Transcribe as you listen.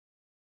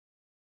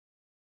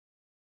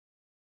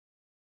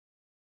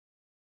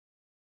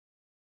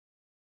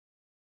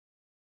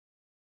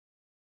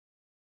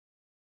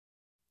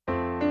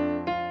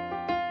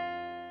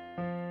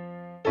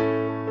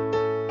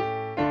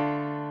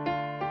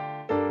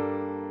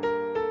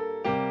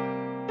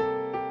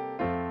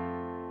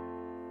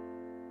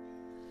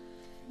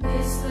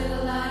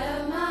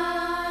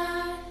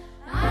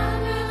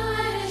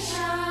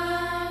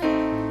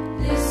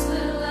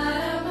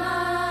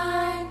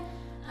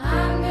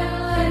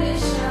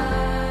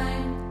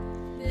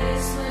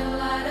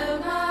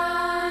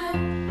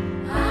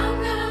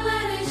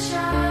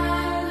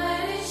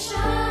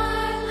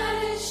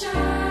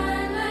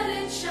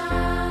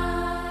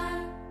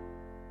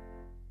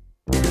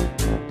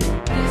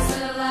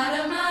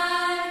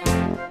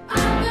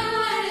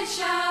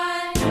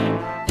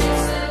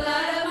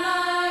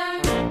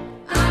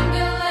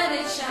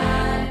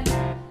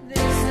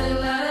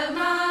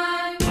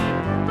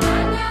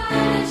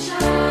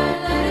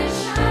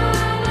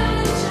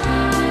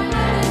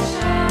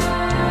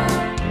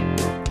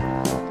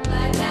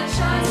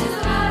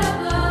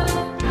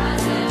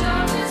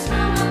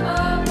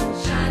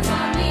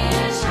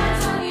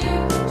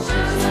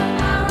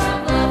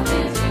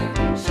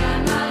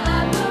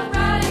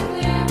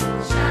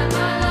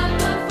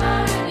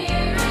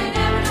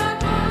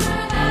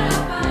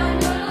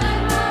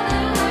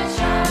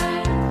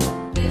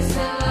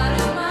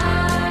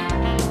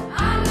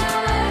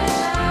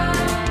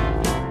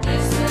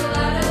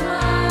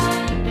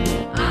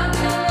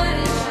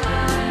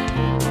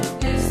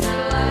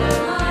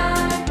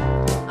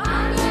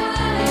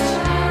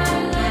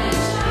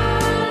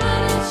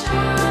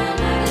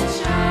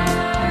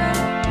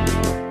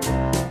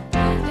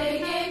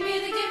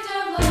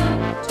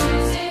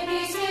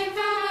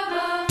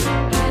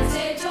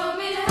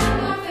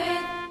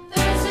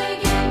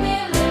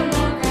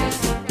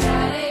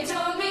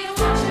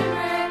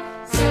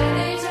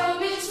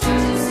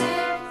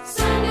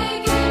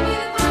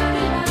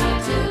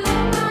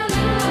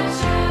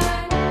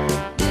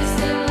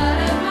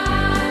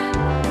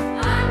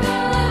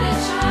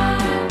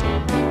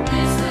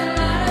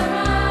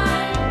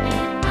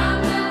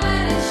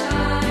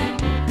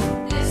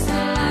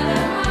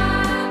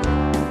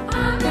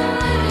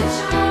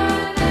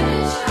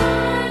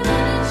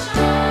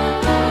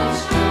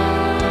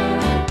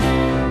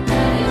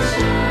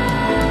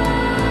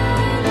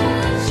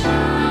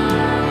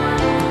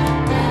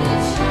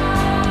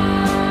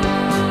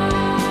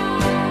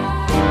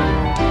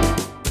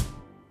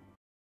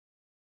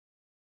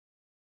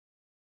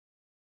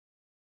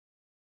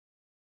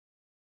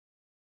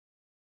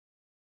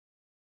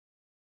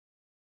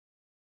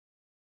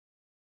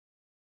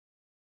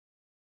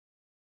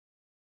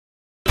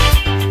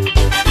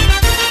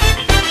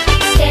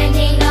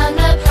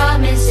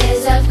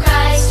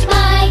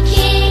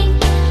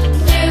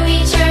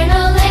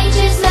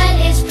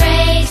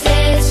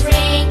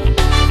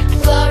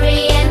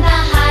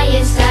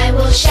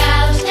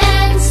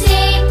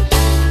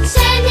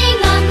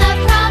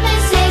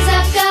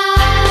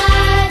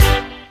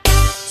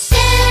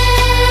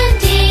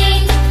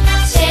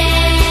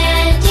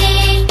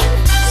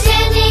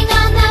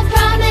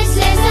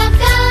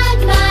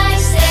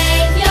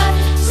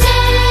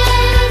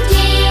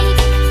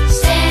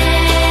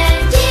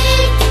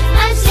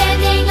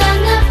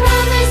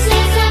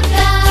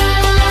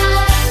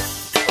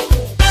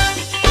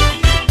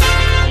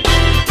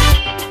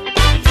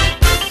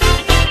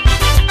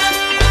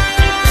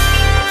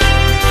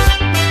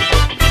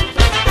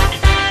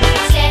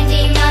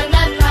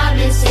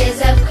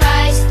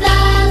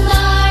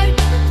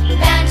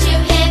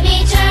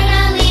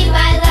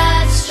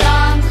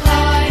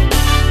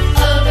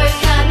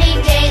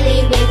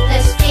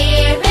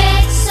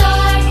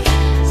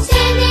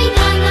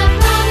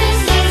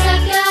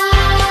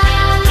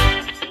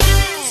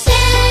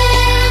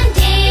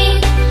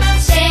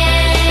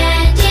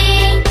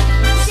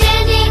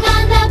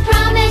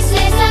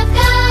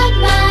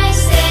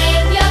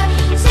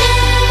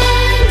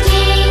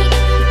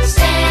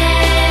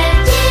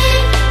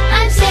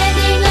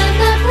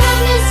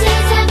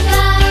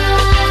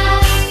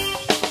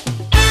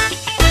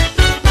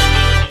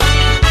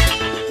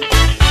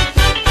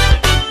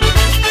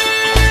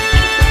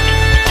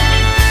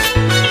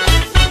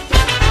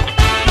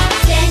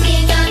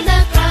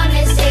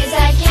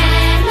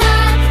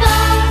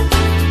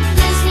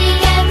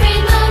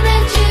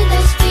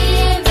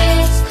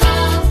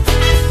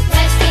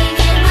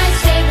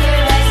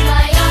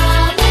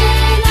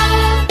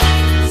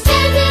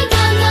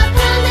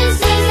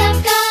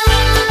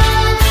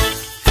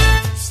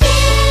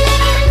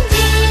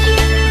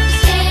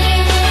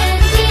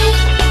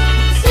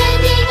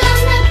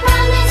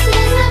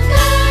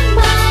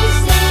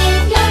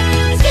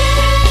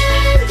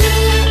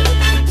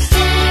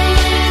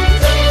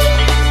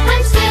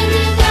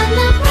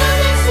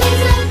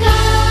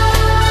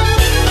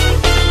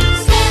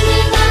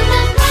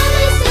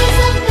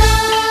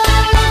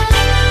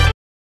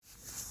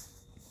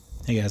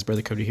Hey guys,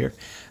 Brother Cody here.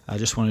 I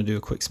just want to do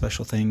a quick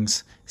special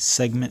things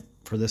segment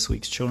for this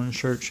week's Children's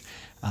Church.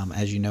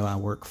 As you know, I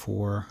work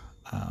for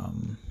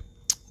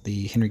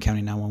the Henry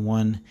County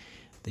 911,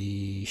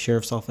 the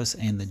Sheriff's Office,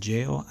 and the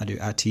jail. I do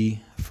IT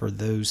for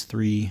those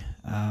three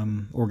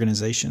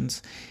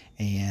organizations,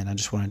 and I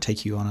just want to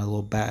take you on a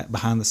little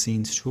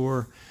behind-the-scenes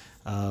tour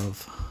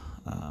of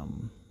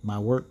my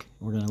work.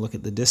 We're going to look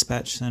at the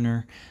dispatch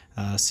center,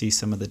 see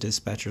some of the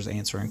dispatchers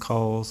answering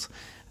calls,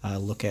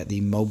 look at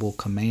the mobile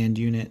command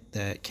unit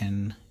that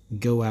can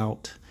go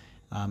out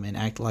and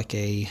act like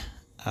a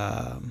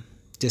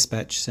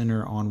dispatch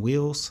center on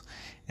wheels.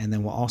 And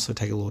then we'll also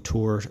take a little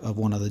tour of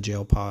one of the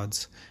jail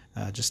pods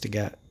just to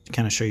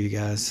kind of show you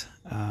guys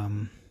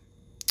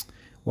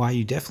why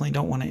you definitely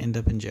don't want to end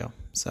up in jail.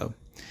 So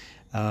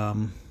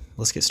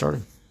let's get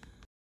started.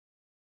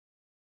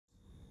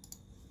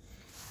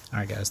 All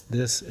right, guys,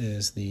 this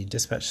is the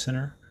dispatch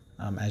center.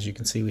 As you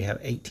can see, we have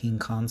 18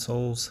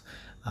 consoles.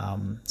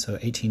 So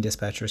 18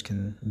 dispatchers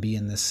can be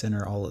in this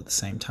center all at the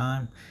same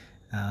time.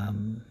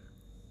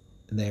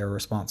 They are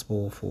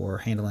responsible for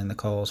handling the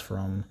calls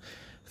from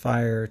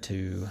fire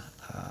to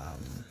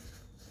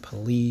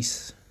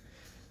police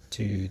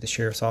to the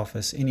sheriff's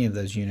office, any of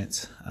those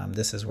units.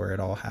 This is where it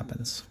all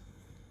happens.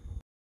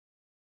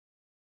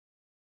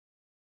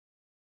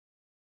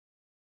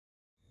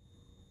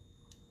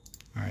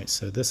 All right,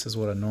 so this is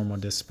what a normal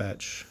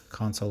dispatch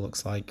console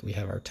looks like. We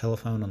have our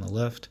telephone on the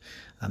left,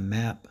 a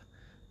map,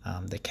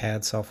 the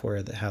CAD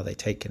software, how they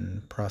take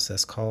and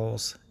process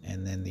calls,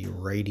 and then the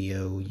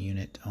radio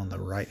unit on the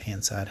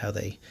right-hand side, how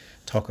they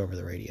talk over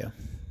the radio.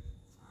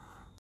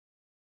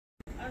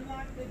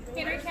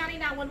 Henry County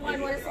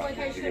 911, what is the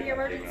location of your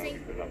emergency?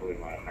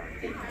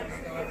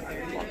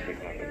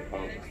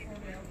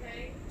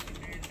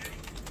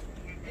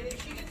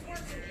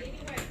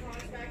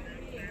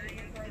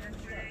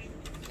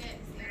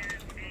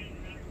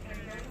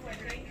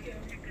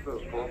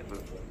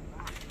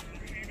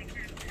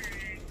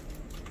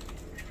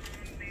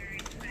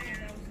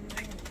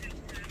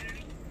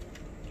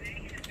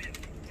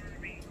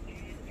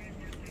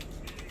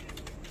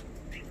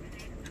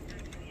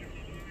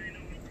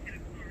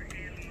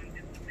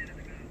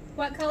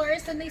 What color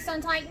is the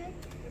Nissan Titan?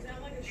 Is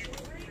that like a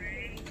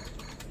jewelry?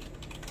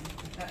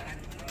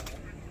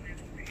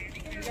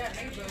 You got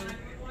me, boo.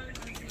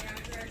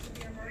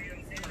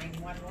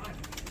 911.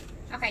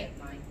 Okay.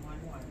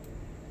 911.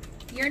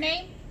 Your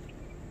name?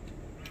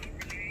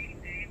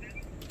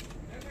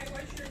 Okay,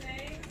 what's your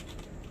name?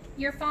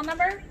 Your phone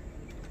number?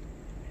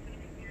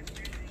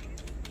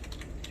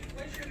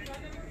 What's your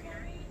phone number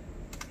for me?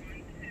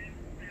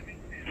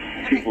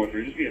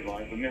 243, just be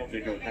advised, the mail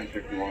ticket was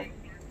 1061.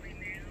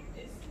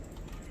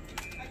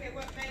 Okay,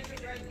 what major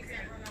road does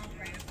that run off of?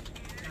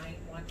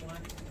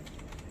 911.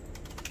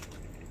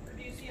 Or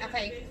do you see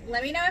Okay,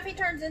 let me know if he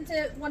turns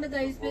into one of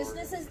those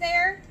businesses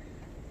there.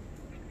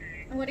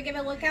 I'm going to give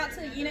a look out to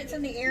the units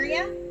in the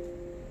area.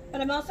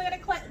 But I'm also going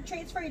to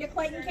transfer you to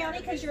Clayton County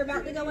because you're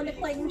about to go into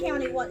Clayton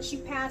County once you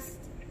pass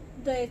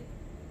the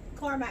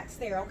CarMax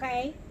there,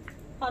 okay?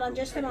 Hold on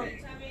just a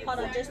moment. Hold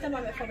on just a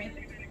moment for me.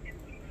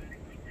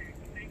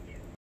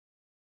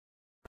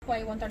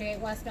 Parkway 138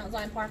 West Mount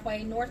Zion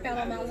Parkway, northbound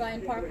on Mount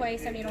Zion Parkway,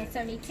 78 on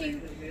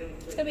 72.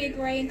 It's going to be a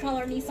gray in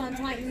color Nissan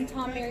Titan,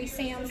 Tom, Mary,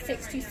 Sam,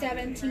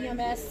 627,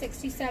 TMS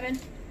 627.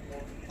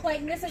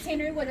 Clayton, this is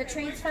Henry with a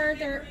transfer.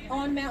 They're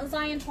on Mount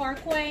Zion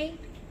Parkway,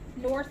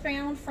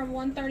 northbound from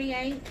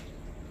 138.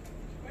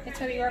 It's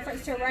going to be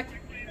referenced to a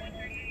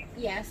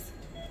yes.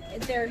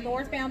 They're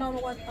northbound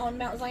on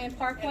Mount Zion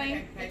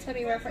Parkway. It's going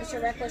to be referenced to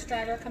a reckless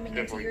driver coming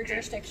into your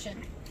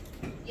jurisdiction.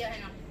 Yeah,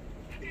 hang on.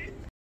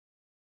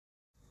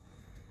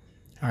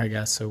 All right,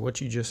 guys, so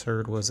what you just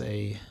heard was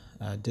a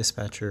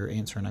dispatcher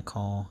answering a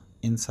call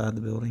inside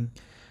the building.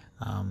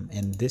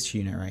 And this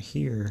unit right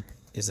here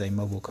is a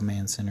mobile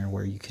command center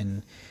where you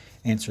can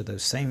answer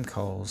those same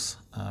calls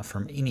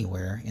from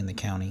anywhere in the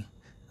county.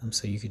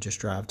 So you could just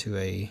drive to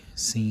a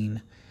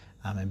scene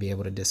and be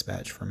able to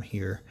dispatch from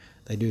here.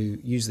 They do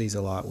use these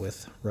a lot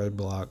with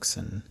roadblocks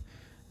and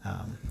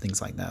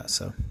things like that.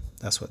 So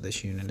that's what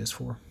this unit is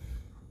for.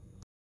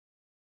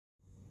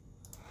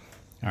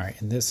 All right,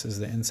 and this is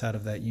the inside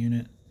of that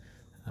unit.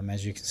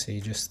 As you can see,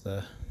 just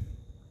the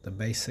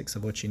basics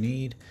of what you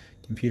need: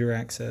 computer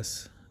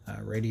access,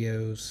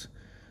 radios.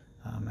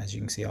 As you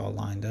can see, all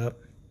lined up.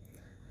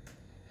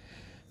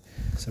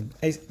 So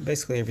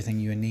basically everything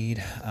you would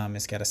need.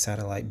 It's got a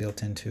satellite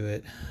built into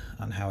it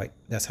on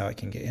that's how it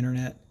can get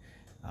internet.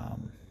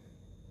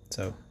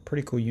 So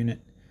pretty cool unit.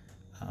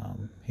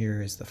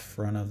 Here is the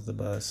front of the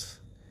bus.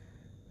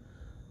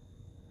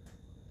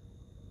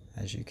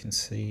 As you can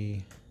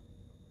see.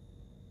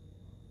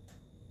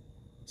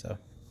 So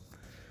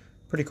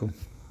pretty cool.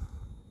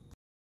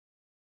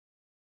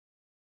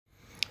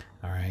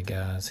 All right,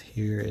 guys,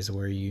 here is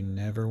where you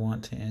never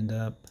want to end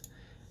up.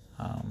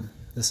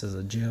 This is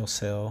a jail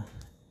cell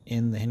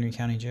in the Henry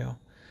County Jail.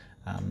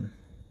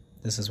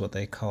 This is what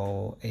they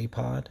call a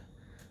pod.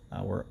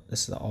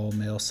 This is an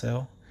all-male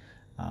cell.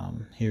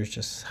 Here's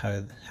just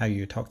how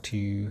you talk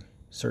to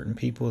certain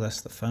people.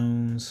 That's the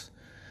phones.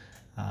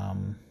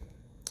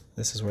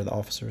 This is where the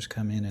officers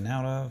come in and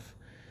out of.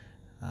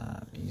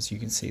 As you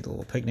can see, the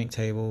little picnic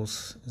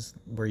tables is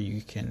where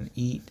you can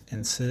eat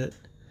and sit.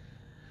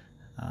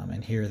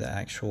 And here are the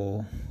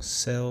actual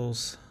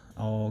cells,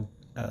 all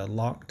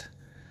locked.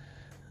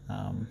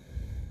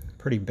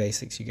 Pretty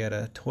basics. You got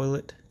a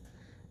toilet,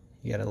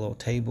 you got a little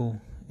table,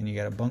 and you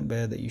got a bunk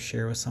bed that you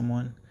share with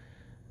someone.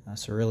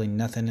 So really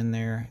nothing in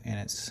there, and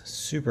it's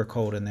super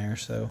cold in there.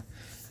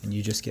 And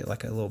you just get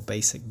like a little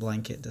basic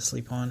blanket to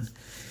sleep on.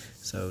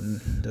 So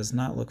does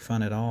not look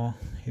fun at all.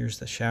 Here's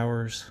the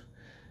showers.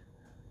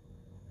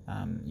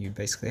 You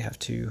basically have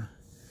to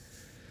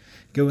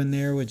go in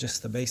there with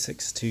just the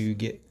basics to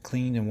get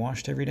cleaned and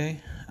washed every day.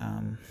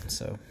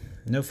 So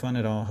no fun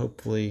at all.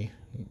 Hopefully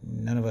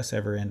none of us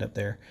ever end up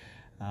there.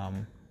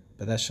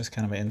 But that's just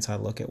kind of an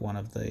inside look at one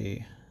of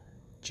the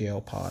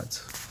jail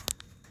pods.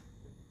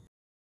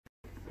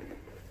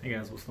 Hey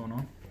guys, what's going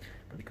on?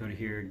 Brother Cody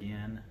here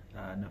again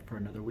for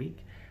another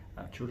week.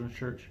 Children's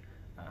Church.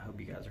 I hope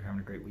you guys are having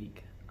a great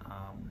week.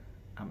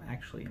 I'm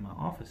actually in my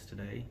office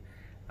today.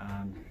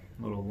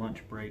 Little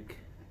lunch break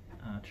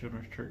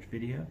Children's Church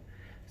video.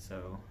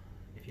 So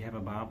if you have a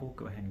Bible,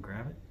 go ahead and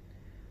grab it.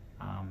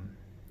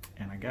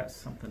 And I got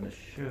something to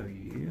show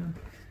you.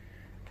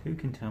 Who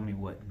can tell me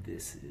what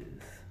this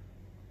is?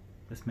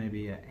 This may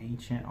be an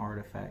ancient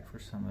artifact for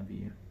some of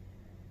you.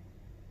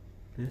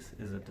 This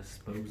is a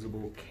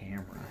disposable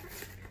camera.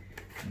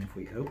 And if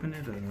we open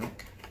it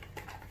up,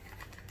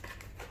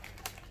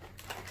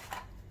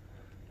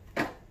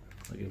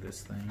 look at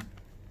this thing.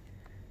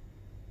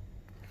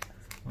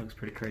 Looks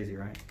pretty crazy,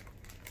 right?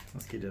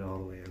 Let's get it all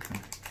the way open.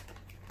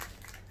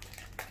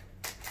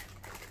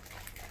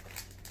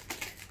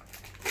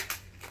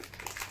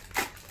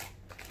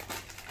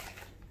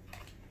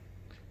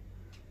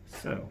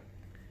 So,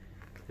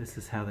 this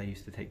is how they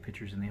used to take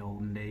pictures in the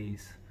olden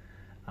days.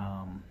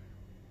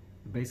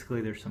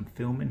 Basically, there's some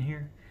film in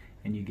here,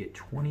 and you get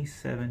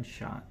 27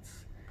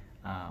 shots.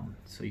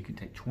 So you can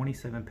take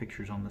 27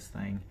 pictures on this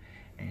thing,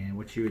 and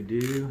what you would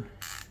do,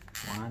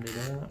 wind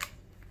it up,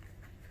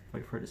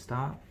 wait for it to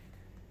stop,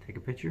 take a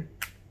picture,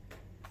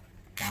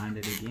 wind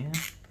it again.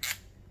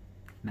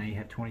 Now you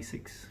have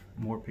 26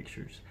 more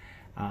pictures.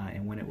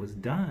 And when it was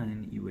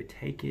done, you would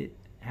take it,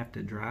 have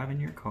to drive in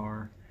your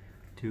car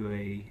to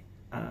a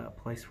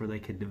place where they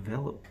could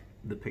develop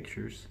the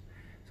pictures.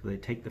 So they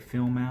take the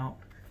film out,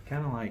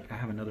 kind of like, I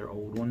have another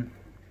old one.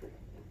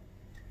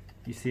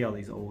 You see all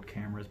these old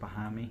cameras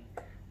behind me.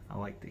 I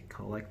like to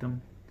collect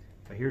them.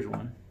 So here's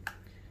one.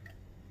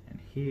 And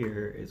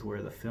here is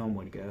where the film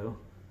would go,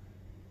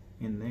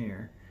 in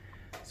there.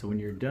 So when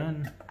you're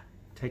done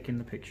taking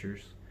the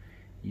pictures,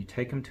 you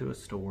take them to a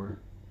store.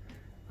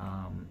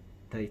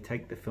 They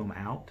take the film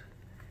out,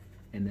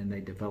 and then they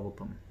develop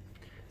them.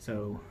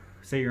 So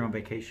say you're on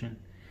vacation,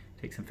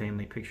 take some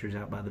family pictures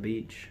out by the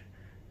beach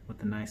with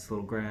the nice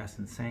little grass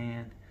and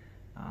sand.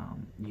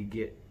 You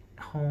get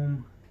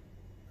home,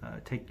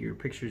 take your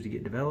pictures to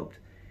get developed.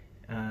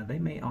 They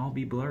may all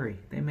be blurry,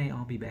 they may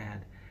all be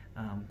bad.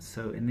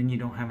 And then you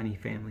don't have any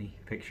family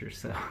pictures.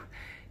 So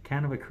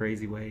kind of a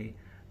crazy way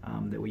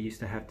that we used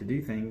to have to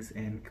do things.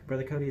 And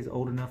Brother Cody is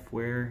old enough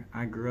where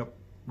I grew up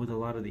with a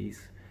lot of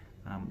these,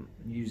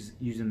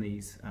 using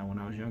these when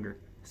I was younger.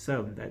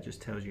 So that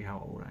just tells you how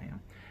old I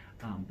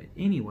am. But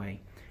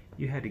anyway,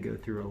 you had to go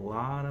through a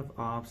lot of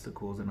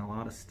obstacles and a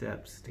lot of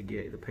steps to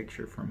get the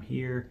picture from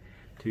here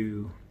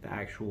to the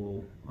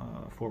actual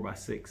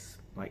 4x6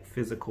 like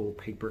physical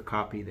paper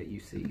copy that you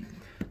see.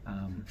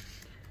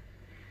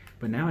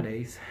 But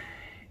nowadays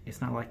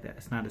it's not like that.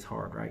 It's not as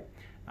hard, right?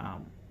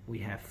 We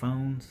have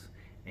phones,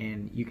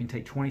 and you can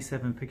take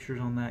 27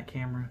 pictures on that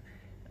camera.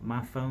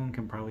 My phone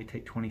can probably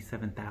take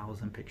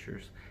 27,000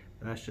 pictures.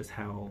 That's just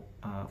how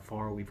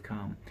far we've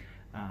come.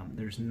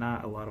 There's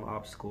not a lot of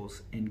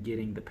obstacles in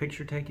getting the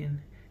picture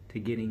taken to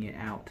getting it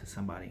out to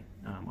somebody.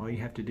 All you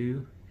have to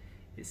do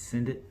is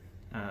send it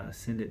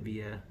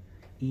via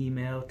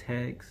email,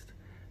 text.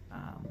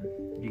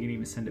 You can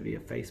even send it via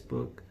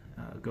Facebook.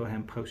 Go ahead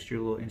and post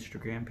your little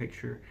Instagram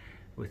picture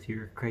with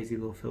your crazy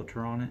little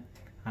filter on it.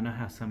 I know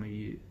how some of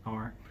you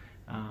are.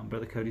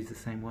 Brother Cody's the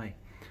same way.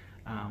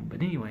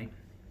 But anyway,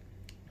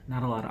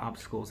 not a lot of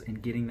obstacles in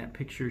getting that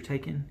picture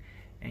taken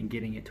and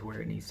getting it to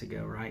where it needs to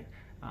go, right?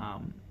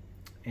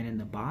 And in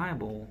the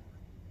Bible,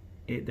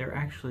 there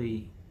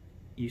actually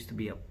used to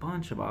be a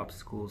bunch of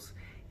obstacles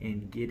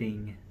in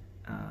getting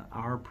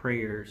our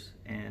prayers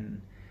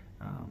and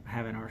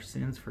having our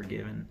sins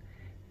forgiven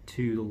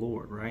to the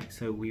Lord, right?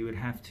 So we would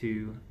have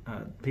to,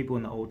 people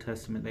in the Old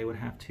Testament, they would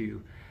have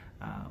to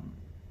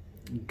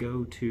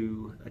go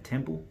to a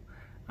temple.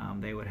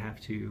 They would have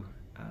to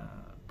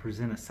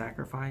present a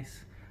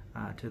sacrifice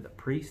to the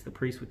priest. The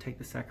priest would take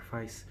the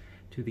sacrifice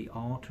to the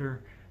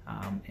altar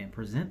and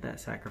present that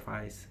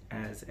sacrifice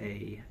as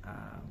a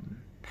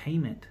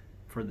payment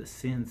for the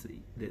sins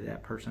that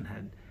that person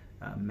had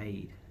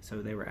made.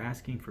 So they were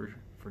asking for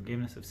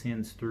forgiveness of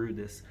sins through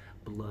this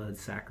blood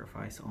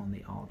sacrifice on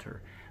the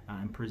altar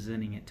and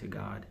presenting it to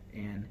God.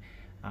 And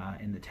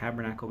In the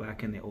tabernacle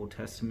back in the Old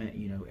Testament,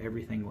 you know,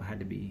 everything had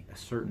to be a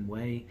certain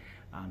way.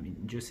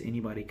 Just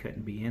anybody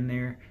couldn't be in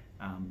there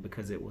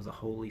because it was a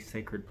holy,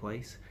 sacred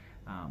place.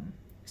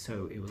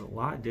 So it was a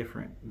lot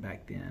different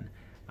back then.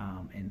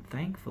 And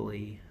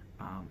thankfully,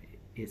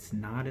 it's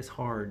not as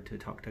hard to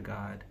talk to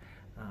God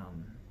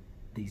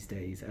these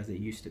days as it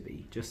used to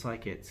be. Just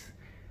like it's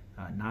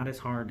not as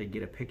hard to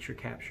get a picture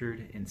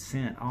captured and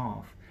sent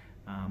off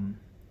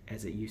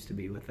as it used to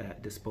be with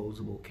that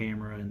disposable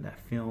camera and that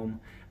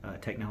film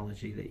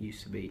technology that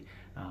used to be.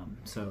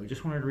 So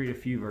just wanted to read a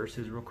few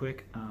verses real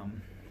quick.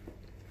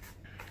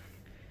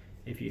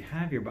 If you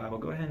have your Bible,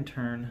 go ahead and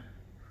turn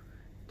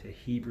to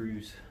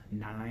Hebrews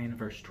 9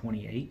 verse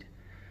 28.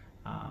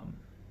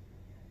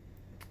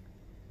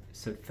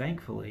 So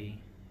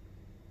thankfully,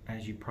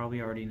 as you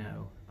probably already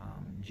know,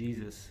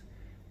 Jesus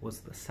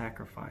was the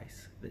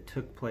sacrifice that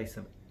took place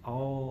of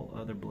all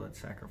other blood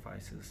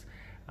sacrifices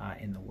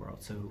in the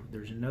world. So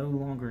there's no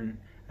longer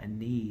a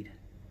need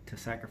to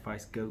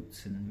sacrifice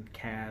goats and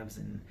calves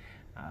and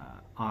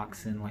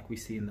oxen like we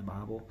see in the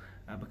Bible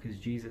because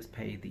Jesus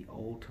paid the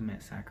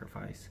ultimate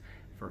sacrifice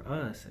for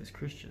us as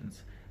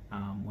Christians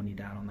when he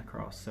died on the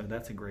cross. So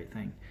that's a great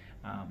thing.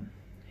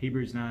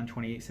 Hebrews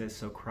 9:28 says,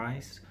 "So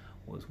Christ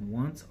was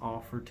once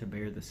offered to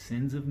bear the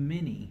sins of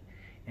many,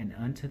 and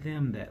unto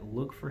them that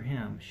look for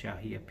him shall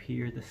he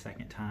appear the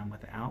second time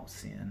without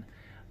sin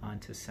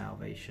unto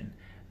salvation."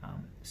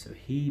 So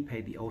he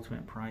paid the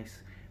ultimate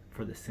price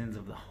for the sins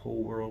of the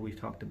whole world. We've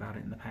talked about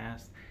it in the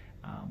past,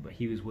 but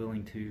he was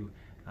willing to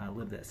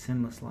live that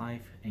sinless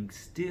life and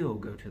still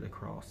go to the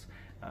cross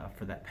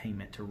for that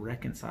payment to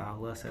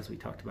reconcile us, as we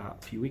talked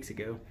about a few weeks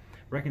ago,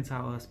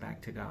 reconcile us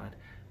back to God.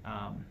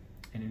 And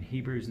in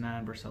Hebrews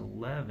 9 verse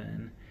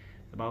 11,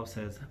 the Bible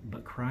says,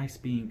 "But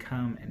Christ being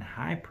come and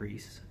high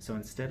priest," so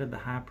instead of the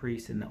high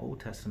priest in the Old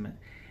Testament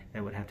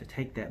that would have to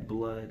take that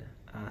blood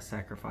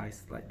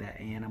sacrifice, like that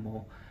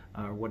animal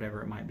or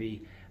whatever it might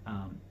be,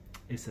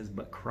 it says,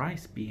 "But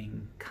Christ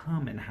being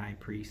come and high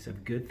priest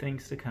of good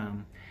things to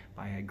come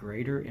by a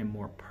greater and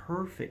more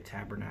perfect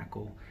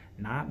tabernacle,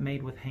 not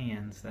made with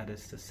hands, that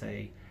is to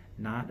say,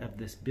 not of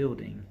this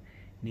building,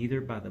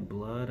 neither by the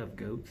blood of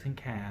goats and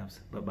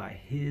calves, but by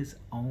his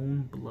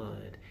own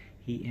blood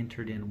he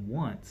entered in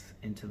once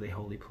into the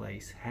holy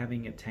place,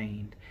 having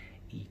obtained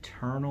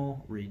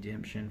eternal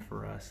redemption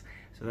for us."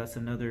 So that's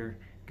another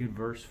good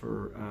verse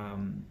for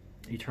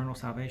eternal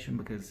salvation,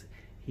 because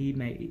he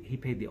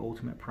paid the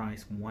ultimate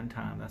price one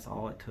time. That's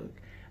all it took.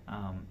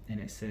 And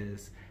it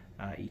says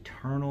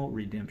eternal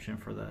redemption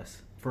for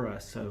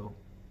us. So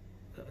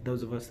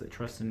those of us that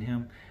trust in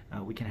him,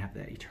 we can have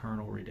that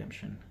eternal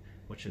redemption,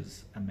 which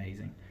is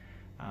amazing.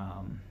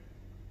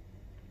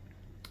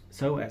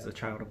 So as a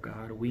child of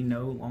God, we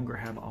no longer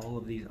have all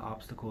of these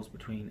obstacles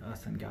between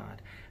us and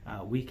God.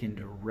 We can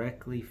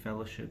directly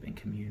fellowship and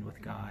commune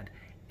with God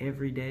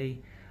every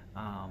day,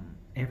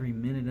 every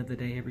minute of the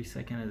day, every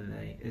second of the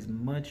day. As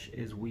much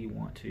as we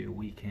want to,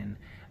 we can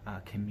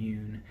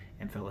commune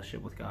and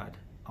fellowship with God.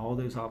 All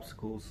those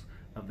obstacles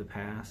of the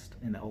past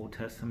in the Old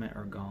Testament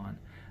are gone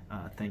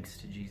thanks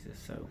to Jesus.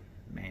 So,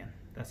 man,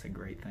 that's a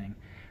great thing.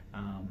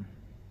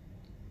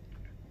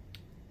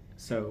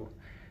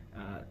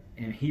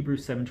 In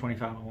Hebrews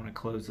 7:25, I want to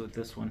close with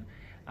this one.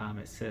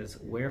 It says,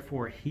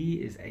 "Wherefore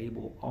he is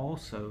able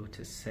also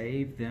to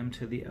save them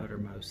to the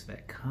uttermost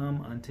that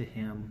come unto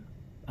him,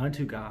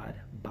 unto God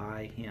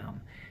by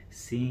him,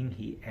 seeing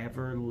he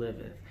ever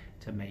liveth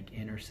to make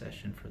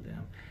intercession for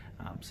them."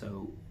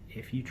 So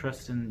if you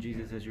trust in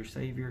Jesus as your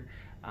Savior,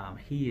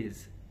 he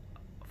is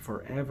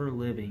forever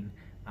living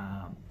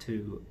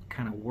to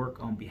kind of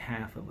work on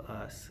behalf of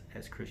us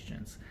as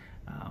Christians.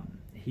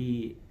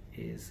 He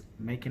is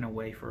making a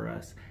way for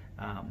us,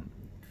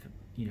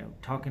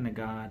 talking to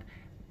God,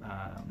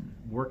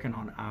 working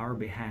on our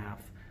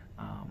behalf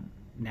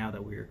now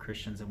that we are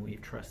Christians and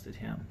we've trusted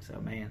him. So,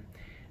 man,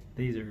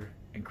 these are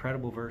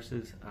incredible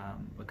verses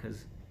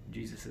because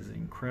Jesus is an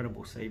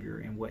incredible Savior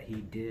in what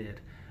he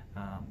did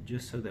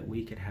just so that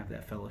we could have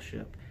that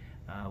fellowship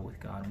with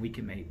God and we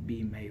can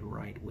be made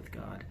right with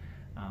God.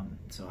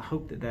 So I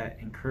hope that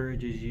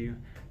encourages you.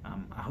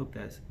 I hope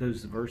that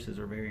those verses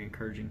are very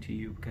encouraging to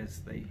you,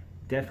 because they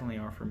definitely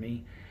are for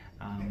me.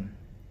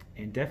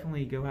 And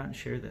definitely go out and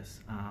share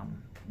this.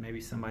 Maybe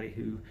somebody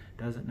who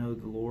doesn't know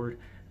the Lord,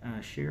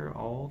 share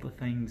all the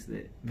things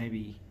that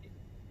maybe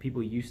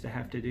people used to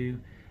have to do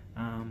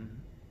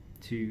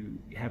to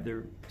have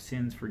their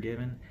sins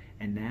forgiven,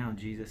 and now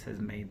Jesus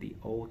has made the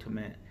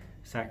ultimate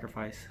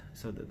sacrifice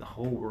so that the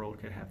whole world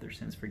could have their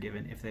sins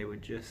forgiven if they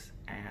would just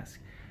ask,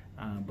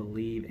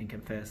 believe, and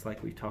confess,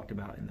 like we've talked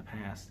about in the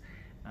past.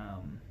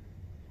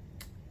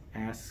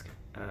 Ask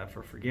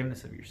for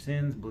forgiveness of your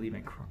sins, believe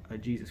in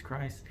Jesus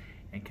Christ,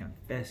 and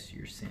confess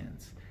your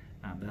sins.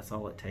 That's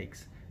all it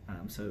takes.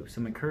 So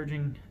some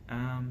encouraging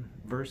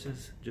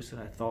verses, just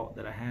a thought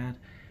that I had.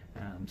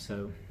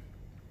 So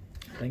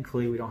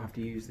thankfully we don't have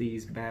to use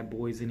these bad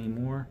boys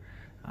anymore.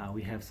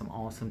 We have some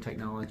awesome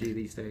technology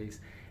these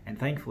days, and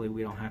thankfully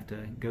we don't have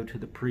to go to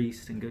the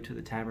priest and go to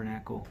the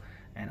tabernacle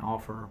and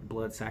offer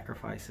blood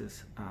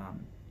sacrifices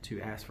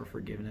to ask for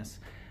forgiveness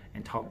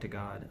and talk to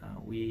God.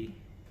 We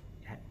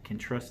can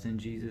trust in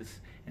Jesus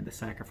and the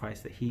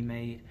sacrifice that he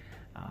made,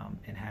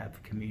 and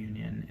have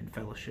communion and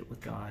fellowship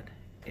with God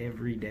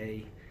every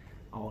day,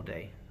 all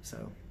day.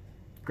 So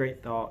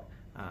great thought,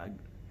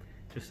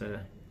 just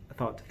a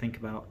thought to think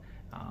about,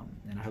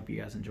 and I hope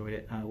you guys enjoyed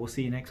it. We'll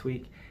see you next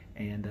week,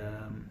 and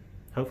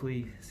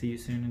hopefully see you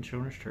soon in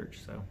Children's Church.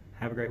 So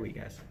have a great week,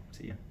 guys.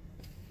 See you.